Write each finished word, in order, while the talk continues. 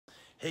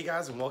Hey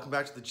guys, and welcome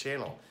back to the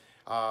channel.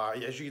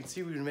 As you can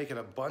see, we've been making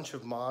a bunch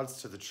of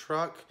mods to the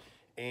truck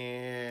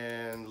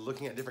and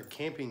looking at different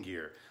camping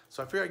gear.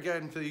 So I figured I'd go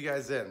ahead and fill you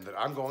guys in that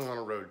I'm going on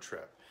a road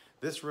trip.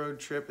 This road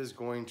trip is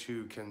going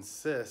to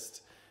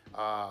consist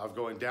of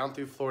going down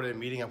through Florida and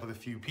meeting up with a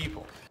few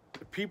people.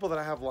 The people that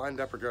I have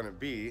lined up are going to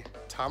be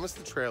Thomas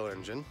the Trail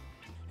Engine.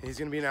 He's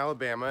going to be in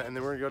Alabama, and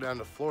then we're going to go down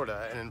to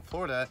Florida. And in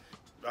Florida,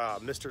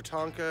 Mr.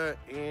 Tonka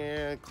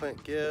and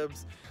Clint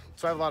Gibbs.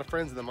 So I have a lot of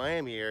friends in the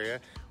Miami area.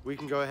 We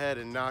can go ahead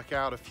and knock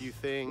out a few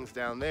things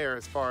down there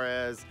as far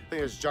as, I think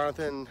there's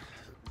Jonathan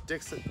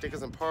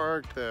Dickinson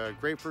Park, the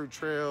Grapefruit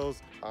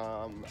Trails,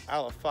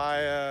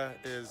 Alafaya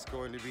is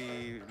going to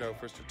be,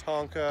 Mr.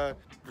 Tonka,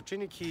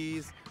 Virginia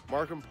Keys,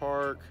 Markham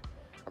Park.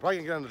 I'm probably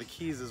gonna get onto the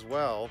Keys as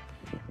well.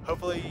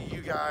 Hopefully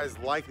you guys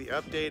like the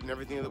update and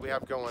everything that we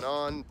have going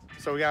on.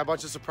 So we got a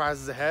bunch of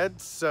surprises ahead,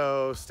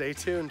 so stay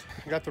tuned.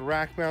 I got the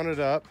rack mounted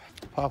up.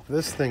 Pop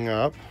this thing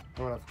up.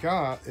 And what I've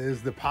got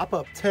is the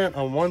pop-up tent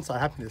on one side,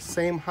 happening the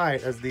same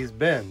height as these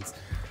bins.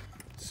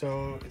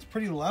 So it's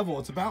pretty level.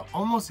 It's about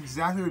almost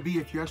exactly what it would be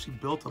if you actually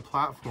built a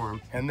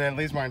platform. And then it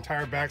leaves my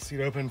entire back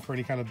seat open for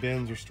any kind of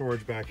bins or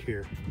storage back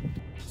here.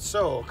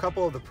 So a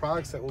couple of the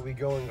products that we'll be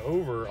going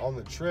over on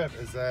the trip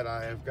is that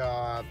I've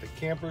got the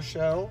camper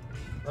shell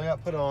I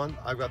got put on.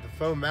 I've got the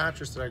foam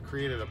mattress that I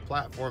created a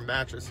platform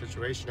mattress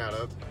situation out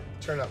of.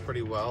 Turned out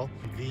pretty well.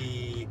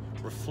 The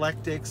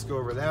Reflectix, go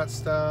over that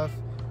stuff.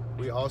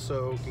 We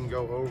also can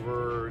go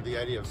over the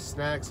idea of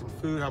snacks and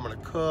food, how I'm gonna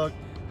cook,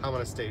 how I'm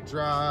gonna stay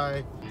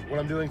dry, what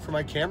I'm doing for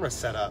my camera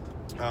setup,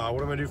 what I'm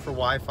gonna do for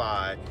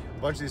Wi-Fi,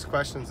 a bunch of these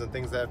questions and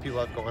things that people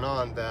have going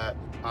on that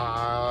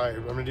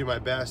I'm gonna do my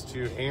best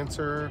to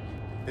answer.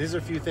 These are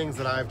a few things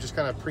that I've just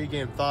kind of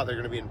pre-game thought they're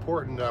gonna be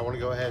important that I wanna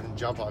go ahead and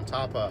jump on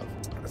top of.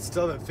 I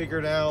still haven't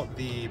figured out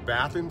the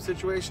bathroom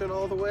situation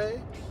all the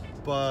way,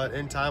 but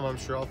in time I'm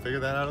sure I'll figure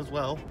that out as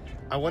well.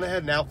 I went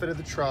ahead and outfitted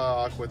the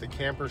truck with a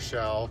camper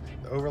shell,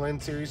 the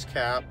Overland series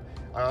cap.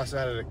 I also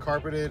added a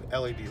carpeted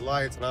LED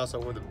lights, and I also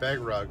went with a bed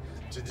rug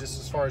to just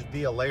as far as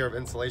be a layer of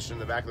insulation in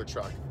the back of the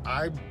truck.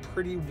 I'm a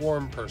pretty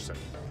warm person.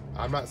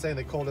 I'm not saying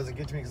the cold doesn't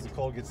get to me because the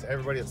cold gets to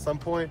everybody at some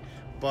point,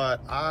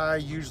 but I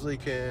usually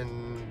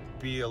can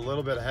be a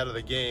little bit ahead of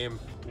the game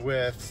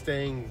with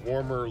staying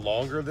warmer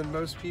longer than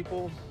most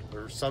people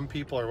or some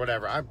people or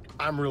whatever.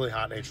 I'm a really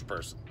hot natured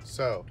person,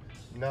 so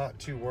not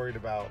too worried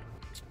about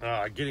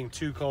getting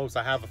too cold. So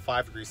I have a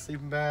 5-degree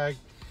sleeping bag,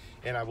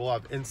 and I will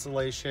have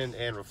insulation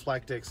and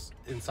Reflectix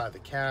inside the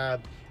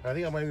cab. And I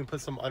think I might even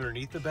put some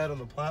underneath the bed on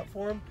the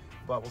platform,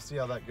 but we'll see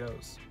how that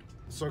goes.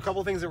 So a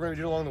couple of things that we're gonna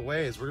do along the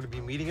way is we're gonna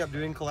be meeting up,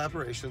 doing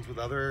collaborations with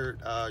other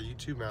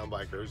YouTube mountain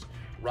bikers,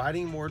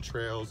 riding more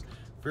trails,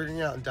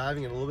 figuring out and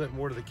diving in a little bit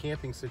more to the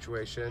camping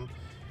situation.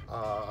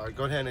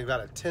 Go ahead and I've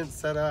got a tent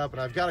set up,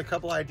 and I've got a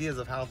couple ideas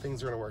of how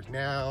things are gonna work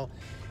now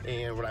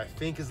and what I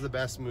think is the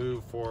best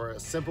move for a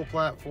simple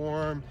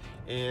platform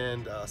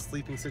and a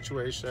sleeping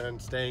situation,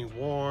 staying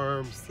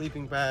warm,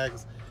 sleeping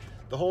bags,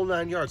 the whole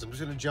 9 yards. I'm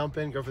just gonna jump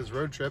in, go for this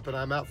road trip, and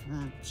I'm out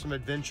from some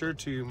adventure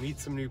to meet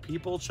some new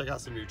people, check out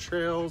some new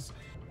trails.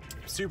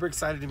 Super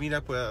excited to meet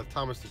up with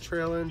Thomas the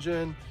Trail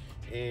Engine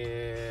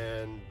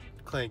and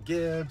Clint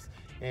Gibbs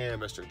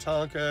and Mr.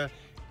 Tonka.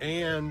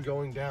 And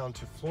going down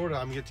to Florida,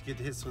 I'm gonna get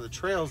to hit some of the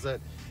trails that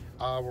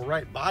were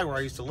right by where I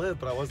used to live,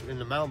 but I wasn't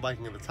into mountain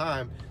biking at the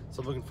time.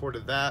 So I'm looking forward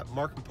to that.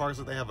 Markham Park,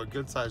 that they have a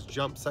good sized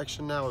jump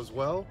section now as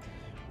well,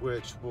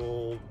 which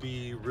will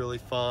be really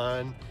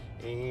fun.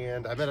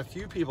 And I met a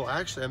few people,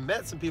 actually I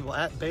met some people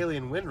at Bailey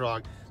and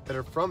Windrock that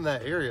are from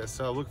that area.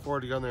 So I look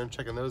forward to going there and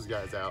checking those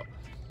guys out.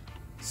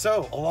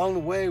 So along the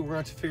way, we're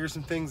going to have to figure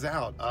some things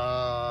out.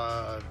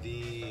 We're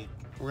going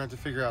to have to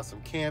figure out some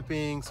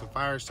camping, some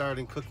fire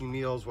starting, cooking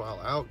meals while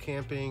out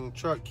camping,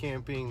 truck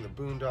camping, the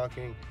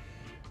boondocking,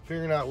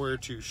 figuring out where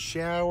to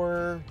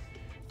shower,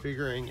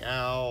 figuring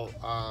out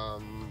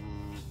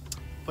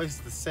places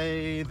to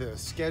stay, the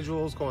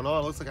schedules going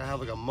on. It looks like I have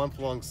like a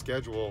month-long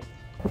schedule.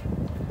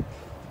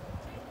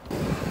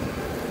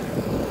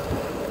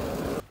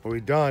 What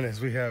we've done is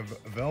we have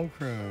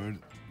Velcroed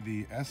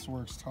the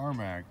S-Works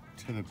tarmac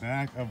to the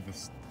back of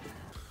the...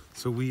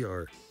 So we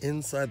are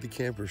inside the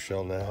camper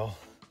shell now.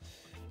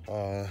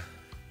 Trying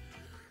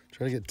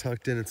to get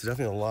tucked in. It's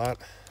definitely a lot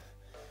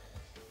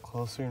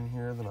closer in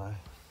here than I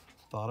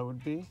thought it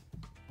would be,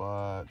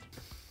 but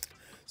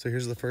so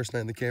here's the first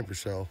night in the camper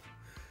shell.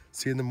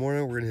 See you in the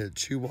morning. We're gonna hit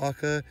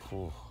Chewbacca.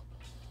 Cool.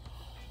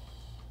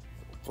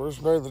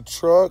 First night of the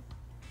truck.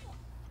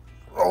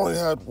 Only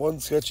had one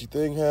sketchy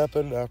thing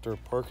happen after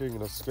parking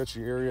in a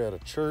sketchy area at a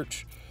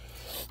church.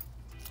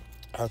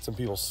 Had some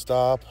people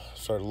stop,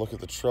 started to look at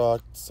the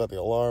truck, set the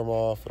alarm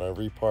off, and I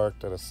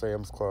reparked at a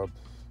Sam's Club,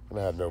 and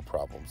I had no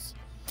problems.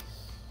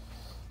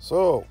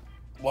 So,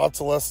 lots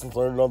of lessons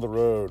learned on the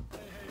road.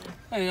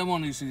 Hey, I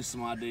want to see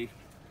some ID.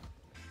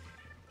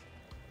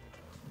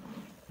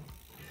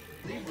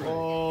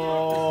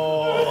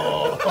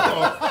 Oh,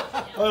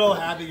 little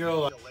happy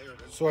girl.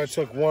 So I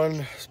took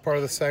one part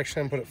of the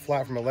section, put it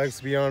flat for my legs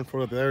to be on,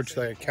 put it there to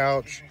like a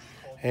couch,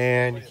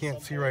 And you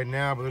can't see right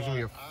now, but there's gonna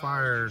be a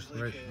fire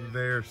right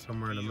there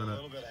somewhere in a minute.